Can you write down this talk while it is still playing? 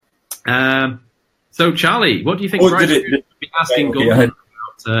So, Charlie, what do you think brides should be asking Gordon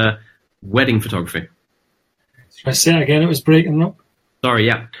about wedding photography? Should I say it again? It was breaking up. Sorry,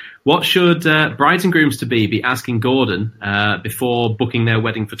 yeah. What should brides and grooms to be asking Gordon before booking their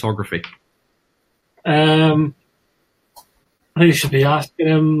wedding photography? I think you should be asking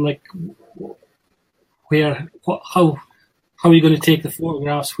him, like, how are you going to take the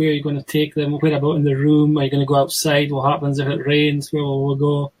photographs? Where are you going to take them? Where about in the room? Are you going to go outside? What happens if it rains? Where will we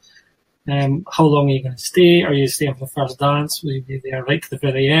go? How long are you going to stay? Are you staying for the first dance? Will you be there right to the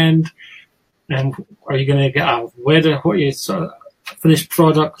very end? Are you going to get a wedding? What are you sort of finished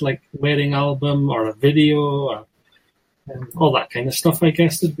product, like wedding album or a video or all that kind of stuff? I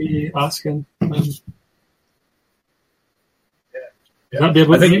guess would be asking. I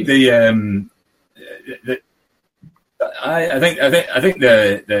think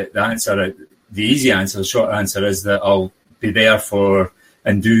the answer, the easy answer, the short answer is that I'll be there for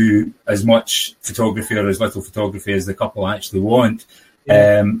and do as much photography or as little photography as the couple actually want.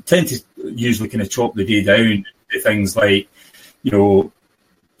 Tend to usually kind of chop the day down to things like,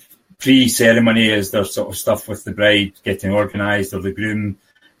 pre-ceremony is there sort of stuff with the bride getting organised or the groom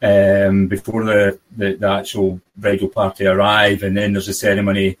before the actual bridal party arrive, and then there's a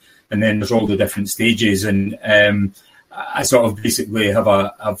ceremony, and then there's all the different stages, and I sort of basically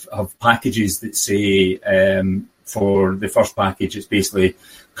have packages that say for the first package it's basically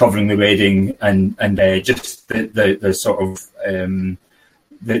covering the wedding and just the sort of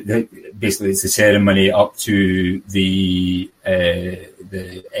basically it's the ceremony up to the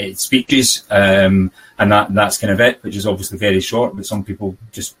speeches, and that's kind of it, which is obviously very short, but some people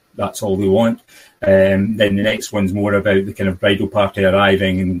just that's all they want. Then the next one's more about the kind of bridal party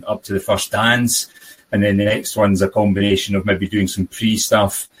arriving and up to the first dance, and then the next one's a combination of maybe doing some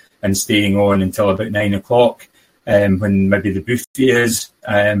pre-stuff and staying on until about 9 o'clock. When maybe the buffet is,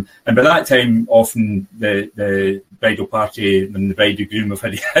 and by that time, often the bridal party and the bride and groom have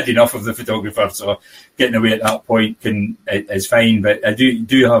had enough of the photographer, so getting away at that point is fine. But I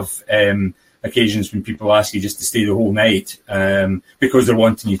do have occasions when people ask you just to stay the whole night because they're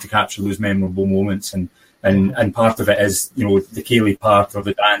wanting you to capture those memorable moments, and part of it is the ceilidh part or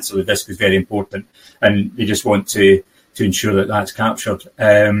the dance or the disc is very important, and they just want to ensure that that's captured.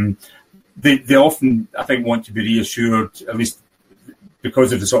 They often, I think, want to be reassured, at least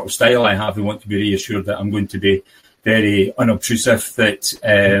because of the sort of style I have, they want to be reassured that I'm going to be very unobtrusive, that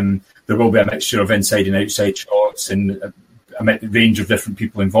there will be a mixture of inside and outside shots, and a range of different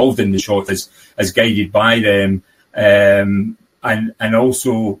people involved in the shot as guided by them. And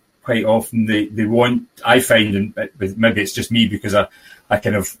also, quite often, they want, I find, and maybe it's just me because I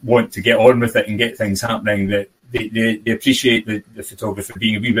kind of want to get on with it and get things happening, that they appreciate the photographer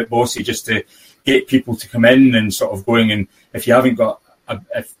being a wee bit bossy just to get people to come in and sort of going. And if you haven't got,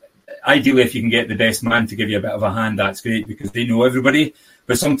 ideally, if you can get the best man to give you a bit of a hand, that's great because they know everybody.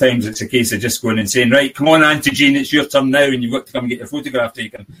 But sometimes it's a case of just going and saying, right, come on, Auntie Jane, it's your turn now, and you've got to come and get your photograph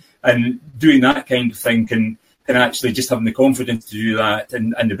taken. And doing that kind of thing can actually just having the confidence to do that,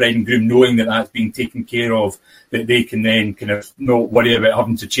 and the bride and groom knowing that that's being taken care of, that they can then kind of not worry about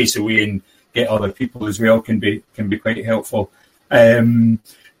having to chase away and get other people as well, can be quite helpful. In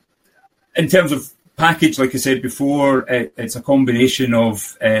terms of package, like I said before, it's a combination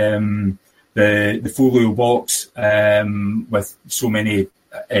of the folio box with so many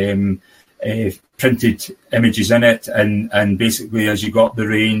printed images in it, and basically as you got the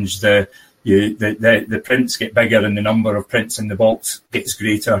range, the prints get bigger and the number of prints in the box gets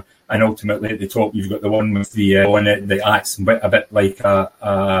greater, and ultimately at the top you've got the one with the on it that acts a bit like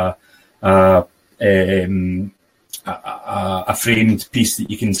a framed piece that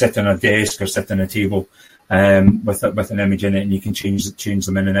you can sit on a desk or sit on a table with an image in it, and you can change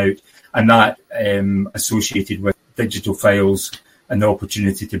them in and out, and that associated with digital files and the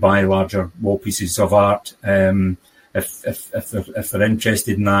opportunity to buy larger wall pieces of art if they're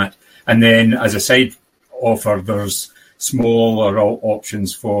interested in that. And then as a side offer, there's smaller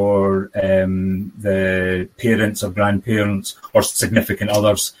options for the parents or grandparents or significant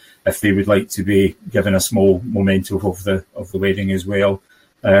others if they would like to be given a small memento of the wedding as well.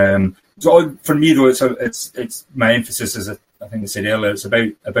 So for me though, it's my emphasis, as I think I said earlier, it's about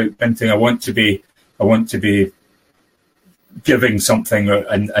printing. I want to be giving something,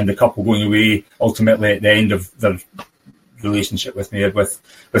 and the couple going away ultimately at the end of their relationship with me with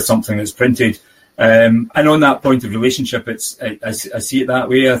something that's printed. And on that point of relationship, I see it that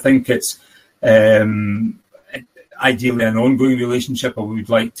way. I think it's ideally an ongoing relationship. I would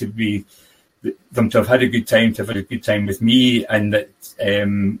like to be them to have had a good time, to have had a good time with me, and that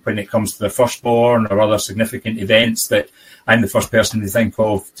when it comes to their firstborn or other significant events, that I'm the first person to think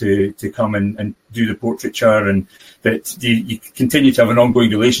of to come and do the portraiture, and that you continue to have an ongoing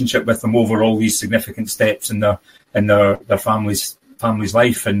relationship with them over all these significant steps in their family's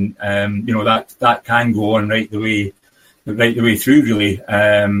life, and that can go on right the way through, really,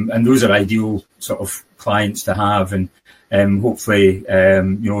 and those are ideal sort of clients to have, and hopefully,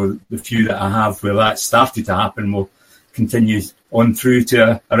 the few that I have where that started to happen will continue on through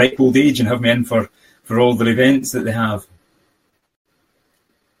to a ripe old age and have me in for all their events that they have.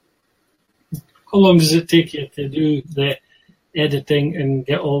 How long does it take you to do the editing and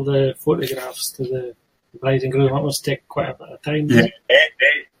get all the photographs to the bride and groom? That must take quite a bit of time. Yeah,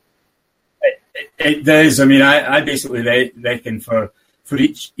 it does. I mean, I basically reckon for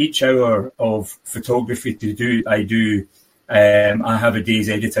each hour of photography I have a day's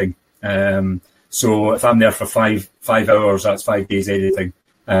editing. So if I'm there for five hours, that's 5 days editing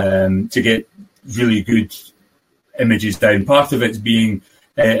to get really good images down. Part of it's being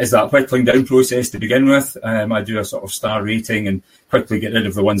is that whittling down process to begin with. I do a sort of star rating and quickly get rid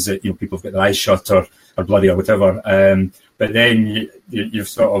of the ones that people have got their eyes shut or bloody or whatever. But then you've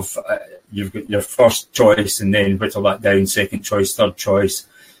sort of you've got your first choice, and then whittle that down, second choice, third choice.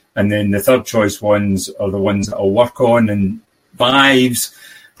 And then the third choice ones are the ones that I'll work on in fives.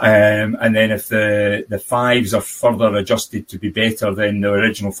 And then if the fives are further adjusted to be better, then the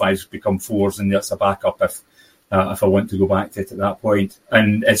original fives become fours, and that's a backup if I want to go back to it at that point.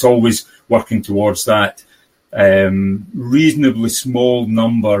 And it's always working towards that reasonably small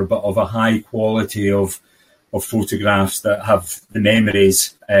number, but of a high quality of photographs that have the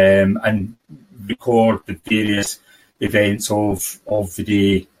memories and record the various events of the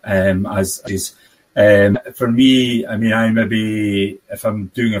day as is. For me, I mean, I maybe if I'm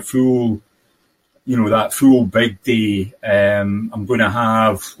doing a full, that full big day, I'm going to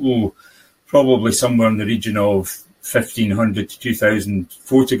have probably somewhere in the region of 1,500 to 2,000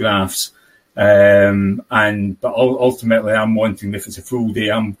 photographs. But ultimately, I'm wanting, if it's a full day,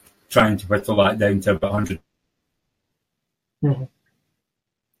 I'm trying to whittle that down to about 100. Mm-hmm.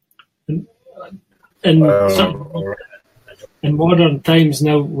 In modern times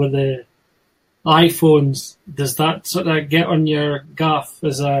now, with the iPhones, does that sort of get on your gaff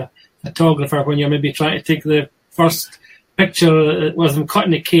as a photographer when you're maybe trying to take the first picture with them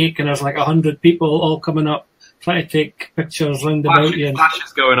cutting a cake and there's like 100 people all coming up trying to take pictures round about you?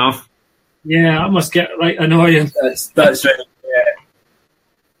 Flashes going off. Yeah, that must get right annoying. That's right.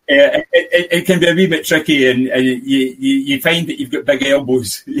 Yeah, it can be a wee bit tricky, and you find that you've got big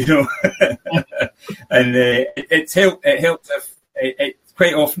elbows, and it helps if it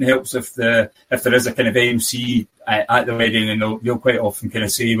quite often helps if there is a kind of MC at the wedding, and they'll quite often kind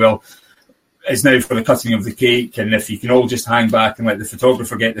of say, well, it's now for the cutting of the cake, and if you can all just hang back and let the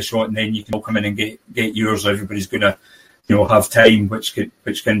photographer get the shot, and then you can all come in and get yours, everybody's going to have time, which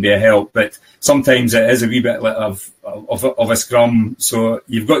can be a help. But sometimes it is a wee bit of a scrum, so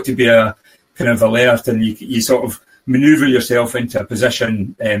you've got to be a kind of alert, and you sort of manoeuvre yourself into a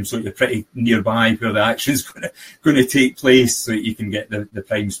position so you're pretty nearby where the action's going to take place, so that you can get the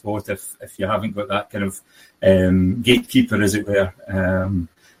prime spot if you haven't got that kind of gatekeeper, as it were. And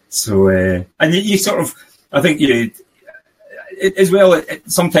you sort of, I think as well.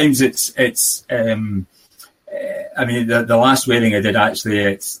 Sometimes it's. I mean, the last wedding I did,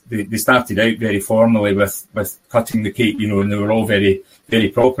 actually, they started out very formally with cutting the cake, and they were all very, very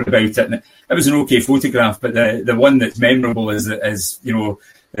proper about it. And it was an okay photograph, but the one that's memorable is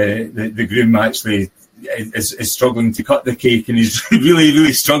the groom actually is struggling to cut the cake, and he's really,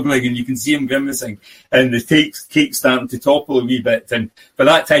 really struggling, and you can see him grimacing, and the cake's starting to topple a wee bit. And by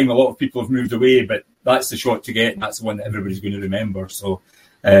that time, a lot of people have moved away, but that's the shot to get, and that's the one that everybody's going to remember. So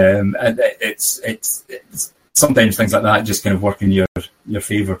it's sometimes things like that just kind of work in your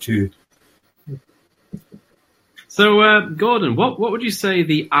favour too. So, Gordon, what would you say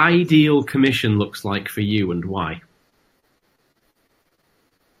the ideal commission looks like for you, and why?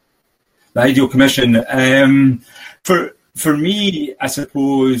 The ideal commission, for me, I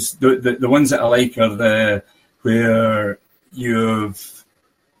suppose the ones that I like are where you've.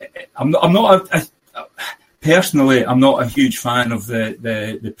 Personally, I'm not a huge fan of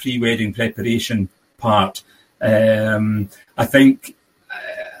the pre-wedding preparation part. I think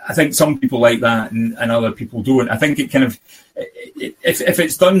some people like that, and other people don't. I think it kind of, if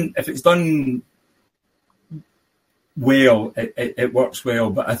it's done well, it works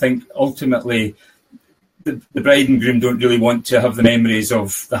well. But I think ultimately the bride and groom don't really want to have the memories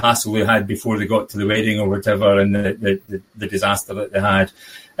of the hassle they had before they got to the wedding or whatever, and the disaster that they had.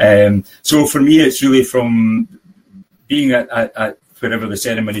 So for me, it's really from being at wherever the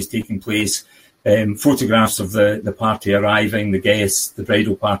ceremony is taking place, photographs of the party arriving, the guests, the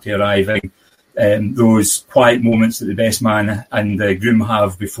bridal party arriving, those quiet moments that the best man and the groom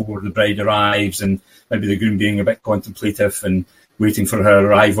have before the bride arrives, and maybe the groom being a bit contemplative and waiting for her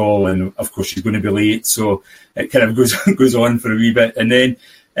arrival, and of course she's going to be late, so it kind of goes on for a wee bit. And then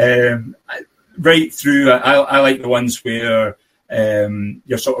right through, I like the ones where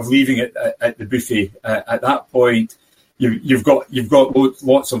you're sort of leaving it at the buffet. At that point, you've got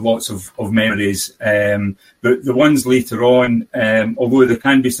lots of memories. The ones later on, although there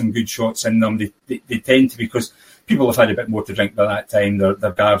can be some good shots in them, they tend to be, because people have had a bit more to drink by that time,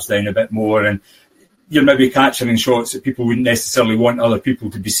 their guard's down a bit more, and you're maybe capturing shots that people wouldn't necessarily want other people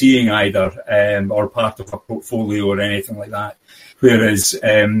to be seeing either, or part of a portfolio or anything like that. Whereas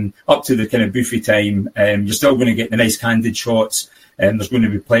up to the kind of buffet time, you're still going to get the nice candid shots, and there's going to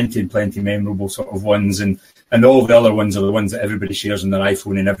be plenty memorable sort of ones, and all the other ones are the ones that everybody shares on their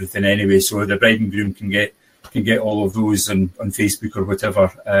iPhone and everything anyway. So the bride and groom can get all of those on Facebook or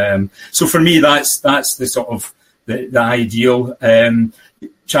whatever. So for me, that's the sort of the ideal.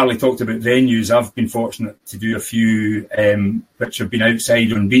 Charlie talked about venues. I've been fortunate to do a few which have been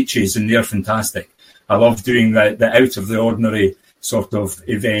outside on beaches, and they're fantastic. I love doing the out of the ordinary sort of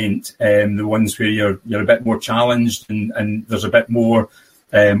event, the ones where you're a bit more challenged, and there's a bit more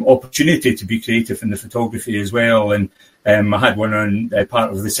opportunity to be creative in the photography as well. And I had one on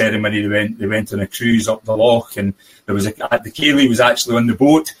part of the ceremony. They went on a cruise up the loch, and there was the Kaylee was actually on the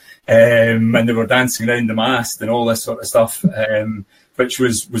boat, and they were dancing around the mast and all this sort of stuff, which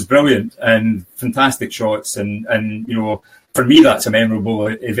was brilliant and fantastic shots. And you know, for me, that's a memorable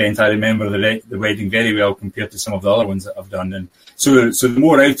event. I remember the wedding very well compared to some of the other ones that I've done. And so the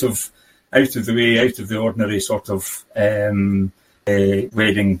more out of the way, out of the ordinary sort of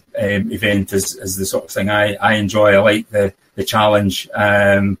wedding event is the sort of thing I enjoy. I like the challenge,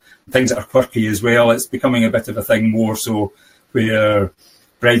 things that are quirky as well. It's becoming a bit of a thing more so, where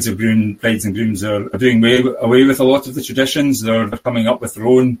brides and grooms are doing away with a lot of the traditions. They're coming up with their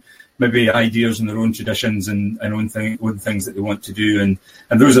own maybe ideas and their own traditions and own things that they want to do. And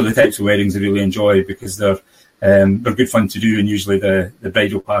those are the types of weddings I really enjoy, because they're good fun to do, and usually the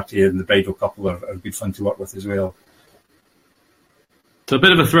bridal party and the bridal couple are good fun to work with as well. So a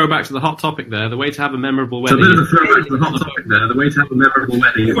bit of a throwback to the hot topic there, the way to have a memorable wedding.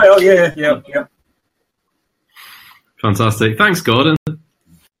 Well, yeah. Fantastic. Thanks, Gordon.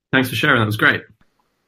 Thanks for sharing. That was great.